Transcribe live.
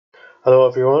Hello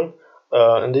everyone.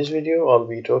 In this video I'll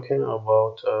be talking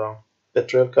about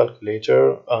Petrel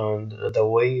Calculator and the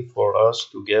way for us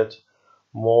to get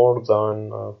more than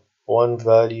one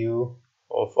value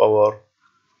of our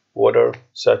water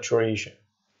saturation.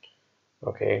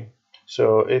 Okay,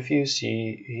 so if you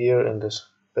see here in this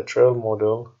Petrel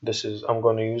model, I'm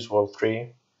going to use well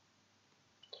 3.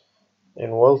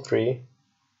 In well 3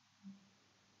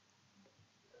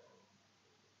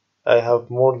 I have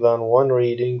more than one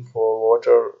reading for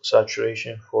water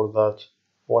saturation for that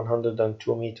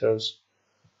 102 meters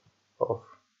of,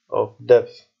 of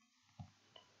depth.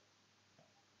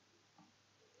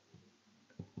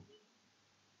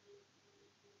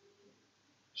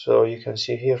 So you can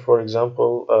see here, for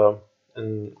example,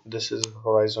 and this is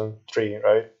horizon 3,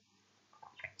 right?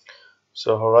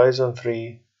 So horizon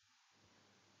 3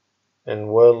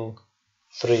 and well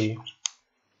 3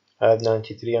 I have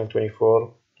 93 and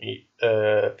 24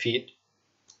 feet.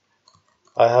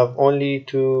 I have only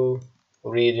two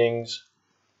readings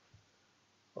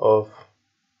of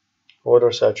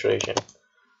water saturation,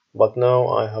 but now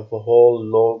I have a whole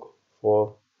log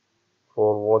for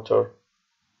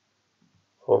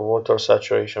water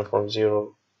saturation from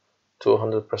 0 to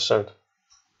 100%.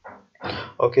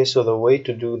 Okay, so the way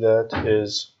to do that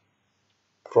is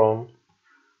from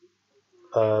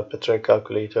Petrel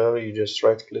Calculator. You just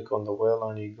right click on the well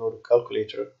and you go to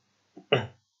calculator.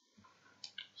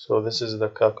 So this is the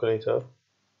calculator.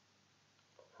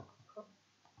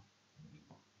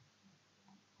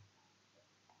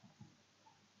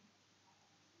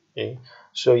 Okay.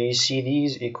 So you see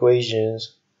these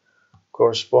equations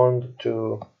correspond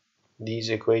to these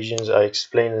equations I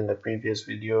explained in the previous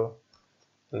video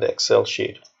in the Excel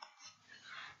sheet.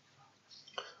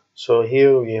 So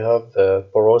here we have the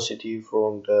porosity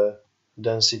from the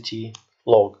density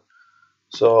log.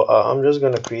 So I'm just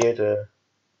going to create a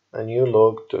new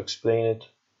log to explain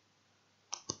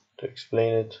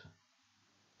it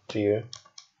to you.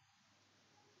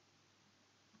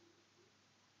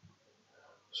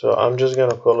 So I'm just going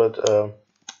to call it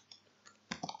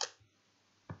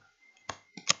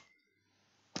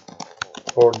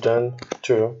for den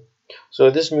 2. So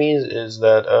this means is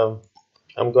that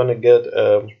I'm going to get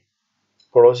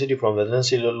porosity from the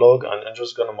density log and I'm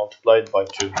just going to multiply it by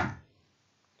 2.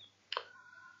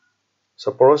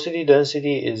 So porosity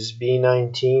density is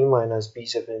B19 minus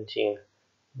B17.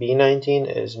 B19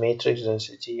 is matrix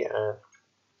density and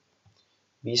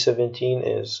B17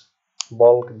 is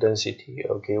bulk density.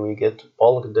 Okay, we get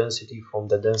bulk density from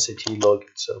the density log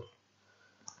itself.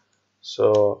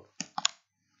 So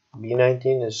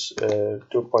B19 is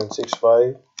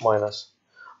 2.65 minus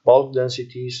bulk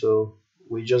density, so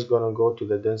we're just gonna go to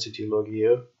the density log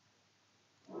here,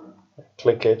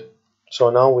 click it. So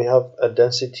now we have a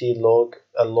density log,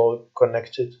 a log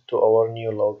connected to our new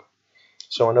log.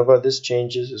 So whenever this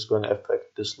changes, it's going to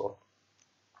affect this log.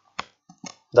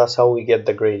 That's how we get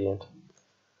the gradient.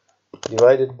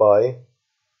 Divided by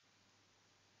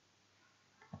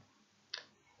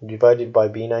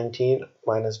B19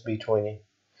 minus B20.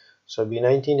 So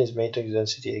B19 is matrix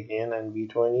density again, and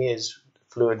B20 is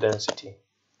fluid density.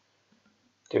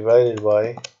 Divided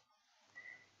by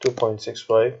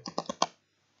 2.65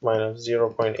 minus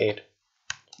 0.8.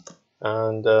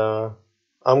 And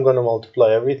I'm going to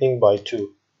multiply everything by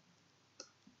 2.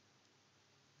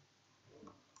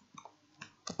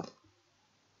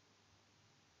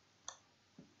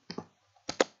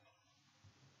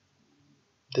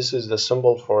 This is the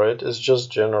symbol for it. It's just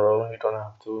general. You don't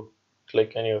have to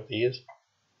click any of these.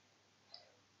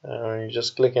 You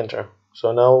just click enter.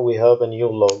 So now we have a new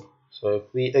log. So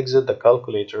if we exit the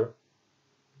calculator,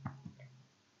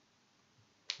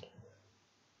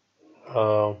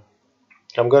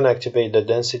 I'm going to activate the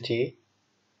density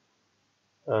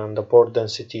and the port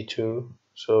density too.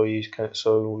 So we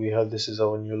have, this is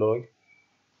our new log.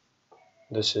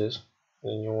 This is the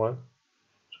new one.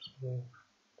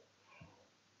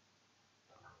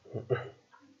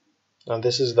 And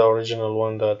this is the original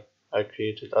one that I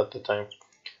created at the time.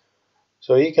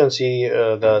 So you can see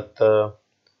that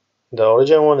the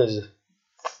original one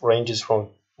ranges from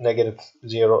negative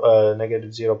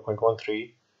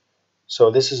 0.13. So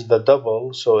this is the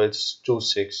double, so it's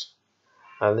 26,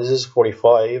 and this is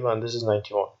 45, and this is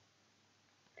 91.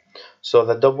 So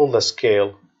the double the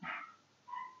scale.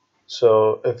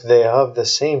 So if they have the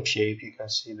same shape, you can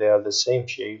see they are the same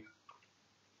shape,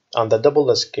 and the double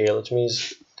the scale, it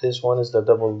means this one is the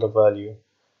double the value.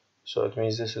 So it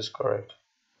means this is correct.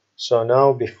 So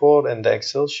now before in the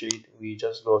Excel sheet we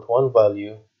just got one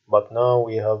value, but now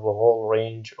we have a whole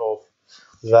range of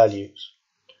values.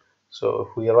 So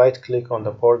if we right click on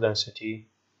the port density,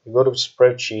 we go to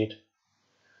spreadsheet,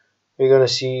 we're gonna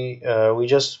see we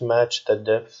just match the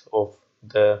depth of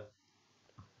the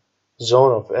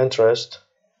zone of interest.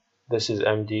 This is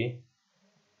MD,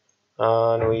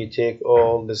 and we take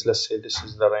all this. Let's say this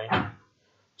is the range.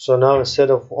 So now instead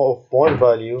of one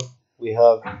value, we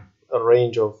have a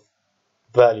range of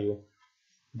value.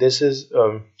 This is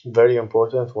very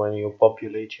important when you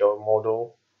populate your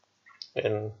model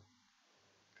in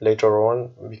later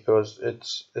on, because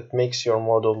it makes your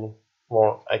model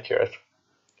more accurate.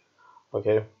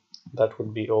 Okay, that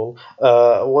would be all.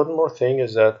 One more thing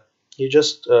is that you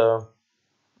just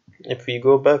if we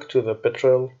go back to the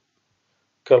Petrel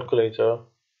calculator,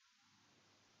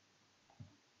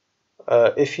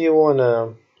 if you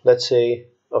wanna, let's say,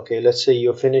 okay, let's say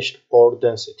you finished pore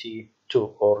density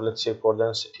 2, or let's say pore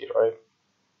density, right?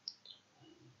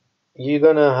 You're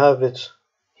gonna have it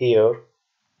here,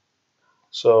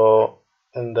 so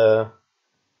in the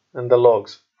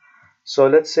logs. So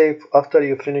let's say after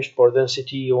you finish pore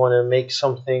density, you want to make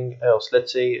something else.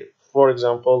 Let's say, for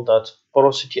example, that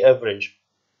porosity average.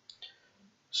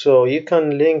 So you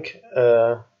can link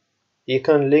the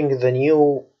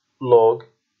new log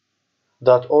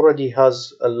that already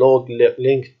has a log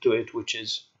linked to it, which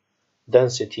is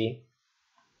density,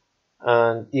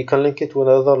 and you can link it with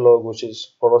another log, which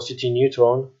is porosity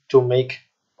neutron, to make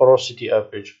porosity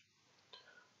average.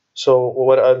 So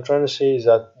what I'm trying to say is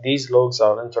that these logs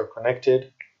are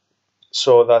interconnected,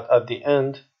 so that at the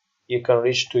end you can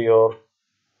reach to your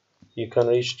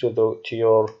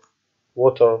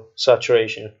water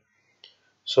saturation.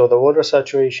 So the water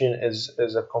saturation is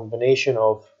a combination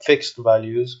of fixed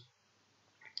values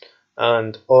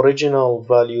and original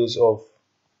values of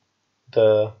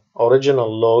the original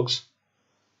logs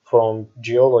from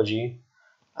geology,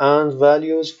 and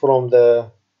values from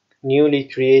the newly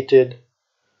created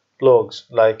logs,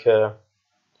 like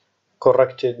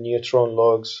corrected neutron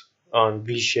logs and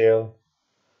V shale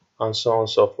and so on and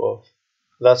so forth.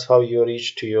 That's how you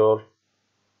reach to your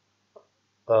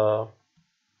uh,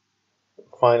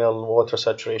 final water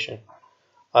saturation.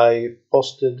 I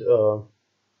posted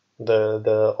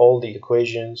the all the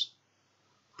equations,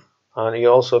 and you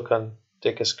also can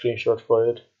take a screenshot for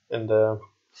it in the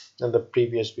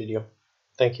previous video.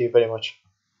 Thank you very much.